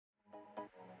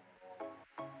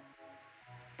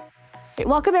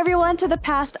Welcome everyone to the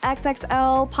Past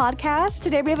XXL podcast.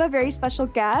 Today we have a very special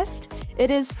guest.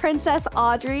 It is Princess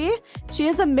Audrey. She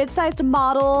is a mid-sized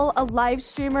model, a live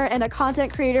streamer, and a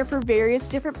content creator for various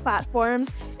different platforms.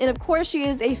 And of course, she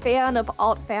is a fan of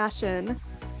alt fashion.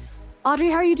 Audrey,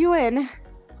 how are you doing?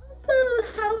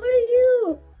 Awesome. How are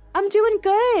you? I'm doing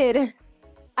good.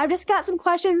 I've just got some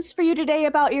questions for you today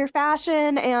about your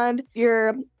fashion and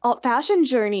your alt fashion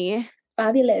journey.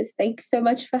 Fabulous. Thanks so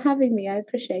much for having me. I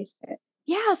appreciate it.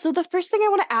 Yeah, so the first thing I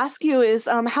want to ask you is,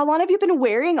 how long have you been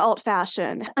wearing alt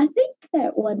fashion? I think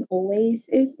that one always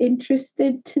is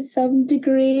interested to some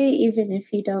degree, even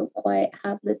if you don't quite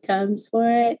have the terms for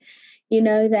it. You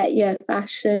know that your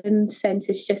fashion sense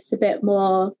is just a bit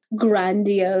more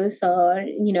grandiose or,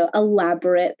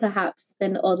 elaborate perhaps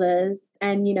than others.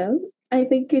 And, I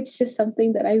think it's just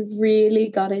something that I really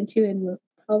got into in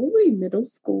probably middle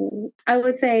school. I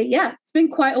would say, yeah, it's been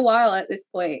quite a while at this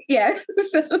point. Yeah.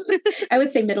 So I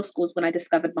would say middle school is when I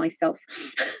discovered myself.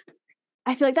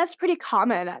 I feel like that's pretty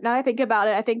common. Now I think about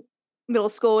it, I think middle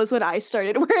school was when I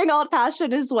started wearing alt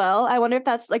fashion as well. I wonder if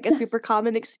that's like a super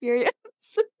common experience.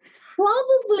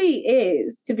 Probably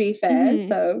is, to be fair. Mm-hmm.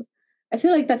 So I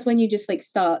feel like that's when you just like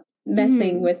start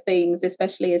messing with things,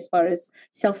 especially as far as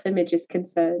self-image is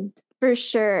concerned. For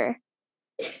sure.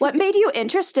 What made you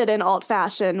interested in alt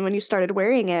fashion when you started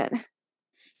wearing it?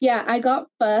 Yeah, I got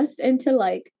first into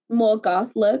like more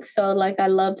goth looks. So like I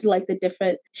loved like the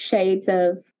different shades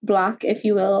of black, if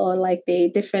you will, or like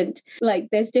the different, like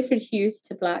there's different hues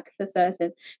to black for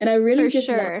certain. And I really just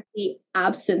love the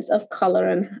absence of color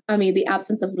and the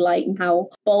absence of light and how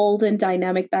bold and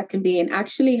dynamic that can be. And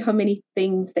actually how many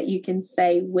things that you can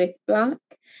say with black.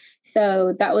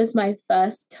 So that was my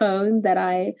first tone that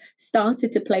I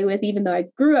started to play with, even though I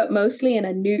grew up mostly in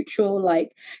a neutral,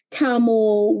 like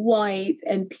camel, white,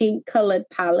 and pink colored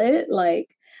palette.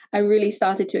 Like I really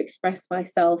started to express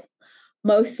myself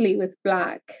mostly with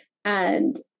black.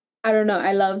 And I don't know,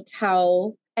 I loved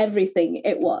how everything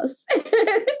it was.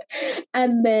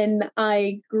 And then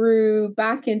I grew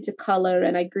back into color,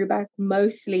 and I grew back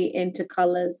mostly into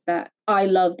colors that I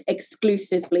loved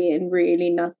exclusively and really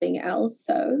nothing else.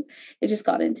 So it just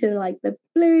got into like the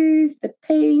blues, the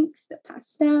pinks, the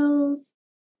pastels.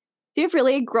 You've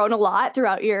really grown a lot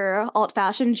throughout your alt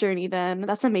fashion journey then.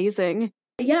 That's amazing.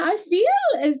 Yeah, I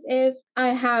feel as if I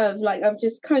have, like, I've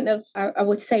just kind of, I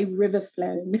would say river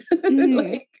flown.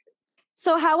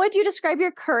 So how would you describe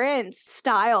your current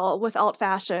style with alt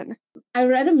fashion? I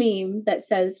read a meme that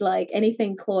says like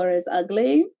anything core is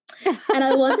ugly. And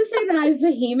I want to say that I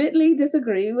vehemently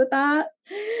disagree with that,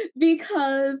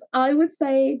 because I would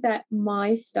say that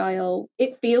my style,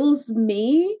 it feels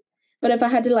me. But if I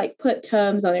had to like put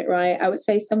terms on it, right, I would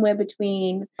say somewhere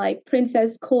between like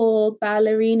princess core,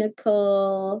 ballerina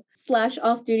core, /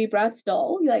 off-duty Bratz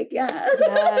doll. Like, yeah.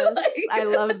 Yes, like, I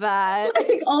love that.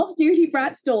 Like off-duty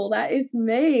Bratz doll, that is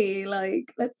me.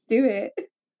 Like, let's do it.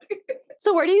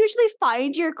 So where do you usually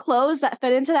find your clothes that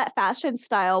fit into that fashion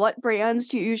style? What brands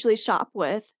do you usually shop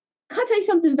with? Can I tell you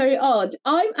something very odd?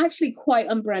 I'm actually quite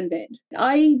unbranded.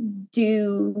 I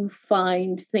do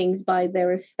find things by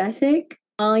their aesthetic.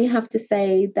 I have to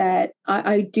say that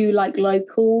I do like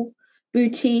local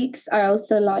boutiques. I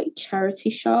also like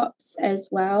charity shops as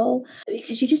well,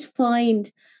 because you just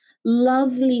find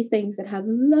lovely things that have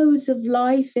loads of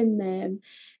life in them.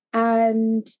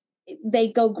 And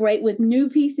they go great with new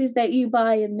pieces that you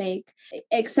buy and make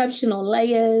exceptional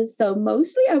layers. So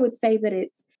mostly I would say that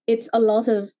it's a lot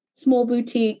of small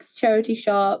boutiques, charity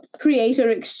shops, creator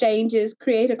exchanges,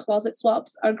 creator closet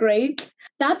swaps are great.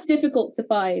 That's difficult to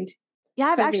find. Yeah,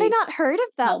 I've actually not heard of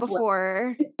that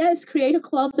before. Yes, creator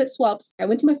closet swaps. I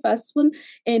went to my first one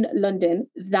in London.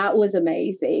 That was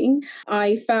amazing.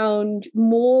 I found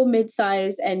more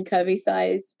mid-size and curvy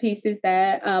size pieces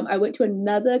there. I went to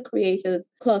another creative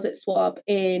closet swap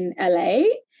in LA,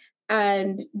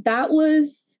 and that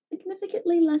was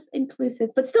significantly less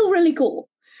inclusive, but still really cool.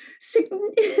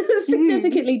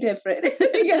 Significantly different.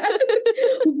 Yeah.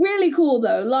 Really cool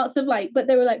though. Lots of but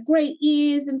there were like great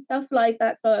ears and stuff like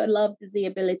that. So I loved the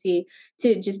ability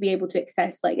to just be able to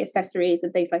access like accessories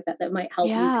and things like that that might help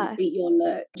you complete your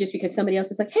look, just because somebody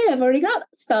else is like, hey, I've already got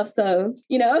stuff. So,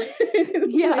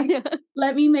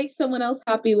 let me make someone else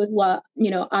happy with what,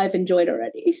 I've enjoyed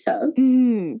already. So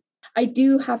I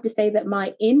do have to say that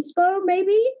my inspo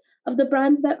maybe of the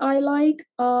brands that I like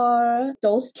are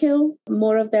Dolls Kill,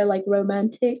 more of their like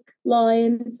romantic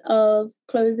lines of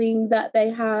clothing that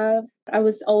they have. I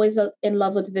was always in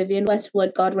love with Vivienne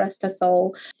Westwood, God rest her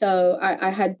soul. So I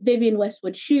had Vivienne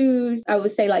Westwood shoes. I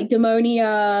would say like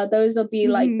Demonia. Those will be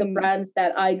like the brands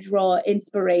that I draw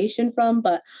inspiration from,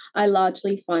 but I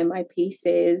largely find my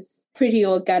pieces pretty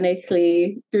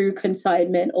organically through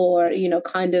consignment or, you know,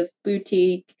 kind of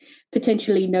boutique,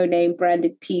 potentially no-name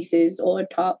branded pieces or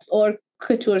tops or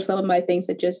couture. Some of my things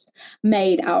are just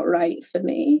made outright for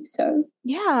me. So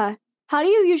yeah. How do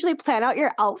you usually plan out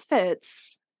your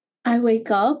outfits? I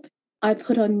wake up, I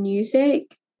put on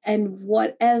music, and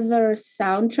whatever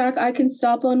soundtrack I can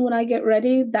stop on when I get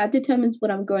ready, that determines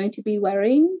what I'm going to be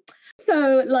wearing.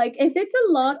 So, like, if it's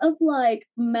a lot of like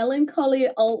melancholy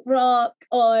alt rock,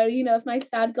 or you know, if my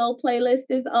sad girl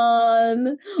playlist is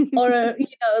on, or you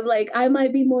know, like I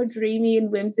might be more dreamy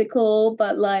and whimsical.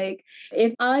 But like,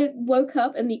 if I woke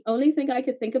up and the only thing I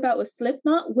could think about was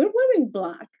Slipknot, we're wearing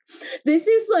black. This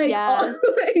is like, Yes.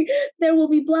 like, there will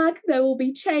be black, there will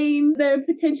be chains, there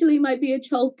potentially might be a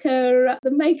choker, the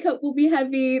makeup will be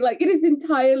heavy. Like, it is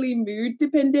entirely mood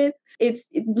dependent. It's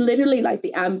literally like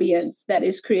the ambience that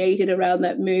is created around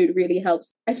that mood really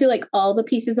helps. I feel like all the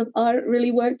pieces of art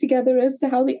really work together as to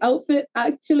how the outfit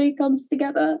actually comes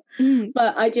together.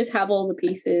 But I just have all the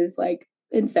pieces like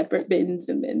in separate bins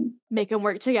and then make them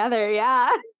work together. Yeah.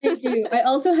 I do. I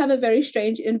also have a very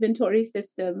strange inventory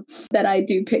system that I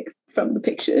do pick from the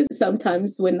pictures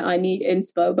sometimes when I need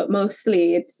inspo, but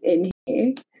mostly it's in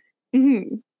here.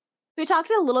 We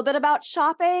talked a little bit about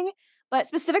shopping, but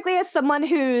specifically as someone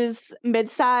who's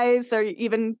mid-size or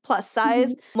even plus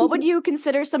size, what would you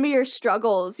consider some of your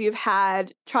struggles you've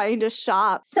had trying to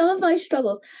shop? Some of my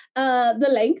struggles, the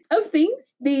length of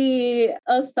things, the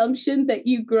assumption that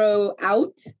you grow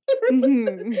out,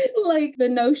 like the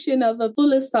notion of a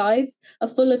fuller size, a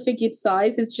fuller figured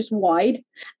size is just wide.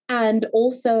 And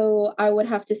also I would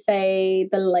have to say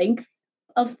the length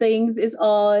of things is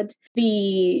odd.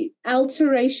 The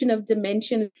alteration of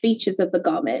dimension features of the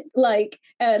garment. Like,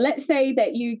 let's say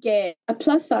that you get a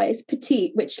plus size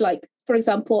petite, which like, for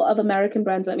example, of American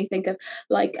brands, let me think of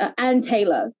like Ann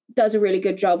Taylor does a really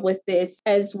good job with this,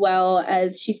 as well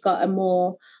as she's got a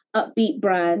more upbeat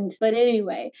brand. But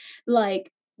anyway,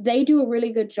 like they do a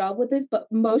really good job with this, but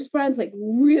most brands like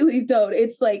really don't.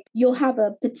 It's like you'll have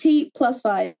a petite plus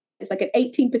size. It's like an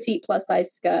 18 petite plus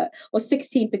size skirt or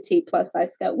 16 petite plus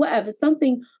size skirt, whatever,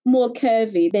 something more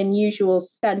curvy than usual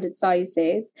standard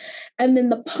sizes. And then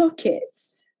the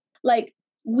pockets, like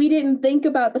we didn't think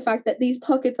about the fact that these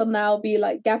pockets will now be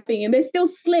like gapping and they're still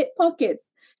slit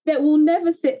pockets that will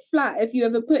never sit flat if you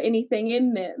ever put anything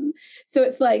in them. So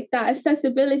it's like that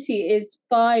accessibility is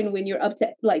fine when you're up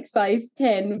to like size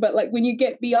 10, but like when you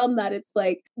get beyond that, it's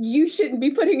like you shouldn't be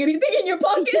putting anything in your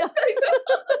pockets.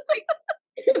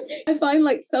 I find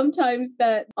like sometimes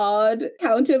that odd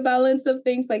counterbalance of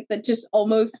things like that just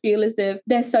almost feel as if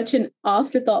they're such an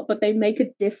afterthought, but they make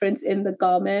a difference in the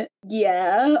garment.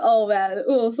 Yeah. Oh man.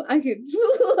 Oof. I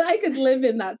could live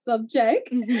in that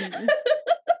subject.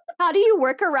 How do you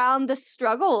work around the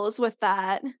struggles with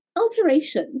that?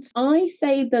 Alterations. I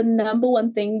say the number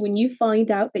one thing when you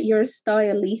find out that you're a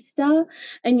stylista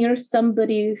and you're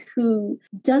somebody who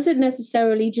doesn't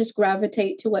necessarily just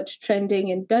gravitate to what's trending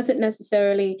and doesn't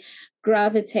necessarily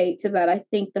gravitate to that, I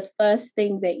think the first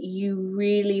thing that you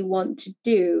really want to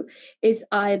do is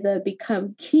either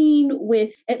become keen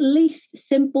with at least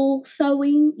simple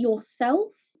sewing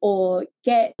yourself or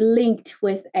get linked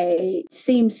with a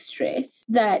seamstress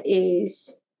that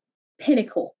is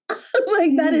pinnacle.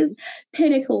 Like that is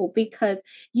pinnacle, because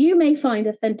you may find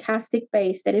a fantastic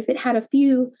base that if it had a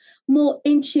few more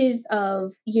inches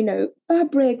of, you know,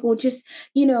 fabric or just,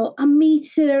 you know, a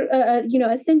meter, you know,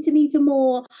 a centimeter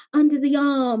more under the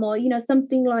arm or, you know,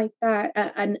 something like that,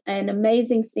 an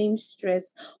amazing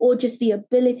seamstress or just the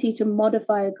ability to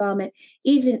modify a garment,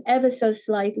 even ever so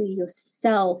slightly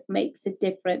yourself, makes a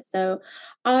difference. So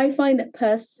I find that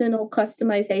personal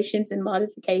customizations and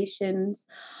modifications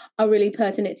are really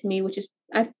pertinent to me, which is,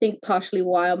 I think, partially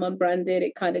why I'm unbranded.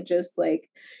 It kind of just like,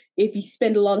 if you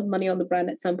spend a lot of money on the brand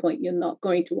at some point, you're not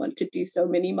going to want to do so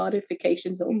many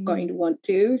modifications or going to want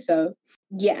to. So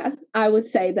yeah, I would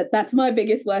say that that's my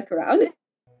biggest workaround.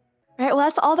 All right, well,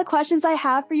 that's all the questions I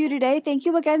have for you today. Thank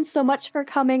you again so much for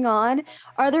coming on.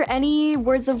 Are there any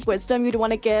words of wisdom you'd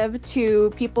want to give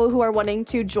to people who are wanting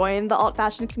to join the alt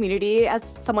fashion community as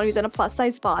someone who's in a plus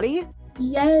size body?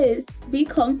 Yes, be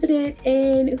confident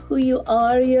in who you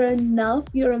are. You're enough.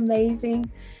 You're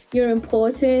amazing. You're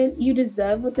important. You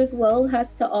deserve what this world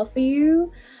has to offer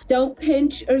you. Don't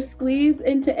pinch or squeeze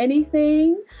into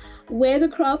anything. Wear the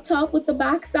crop top with the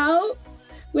backs out.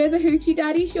 Wear the hoochie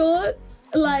daddy shorts.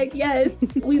 Like, yes,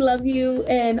 we love you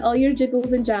and all your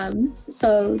jiggles and jams.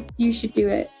 So you should do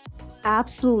it.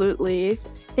 Absolutely.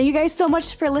 Thank you guys so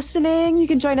much for listening. You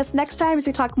can join us next time as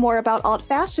we talk more about alt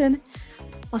fashion.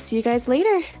 I'll see you guys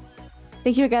later.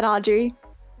 Thank you again, Audrey.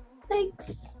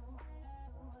 Thanks.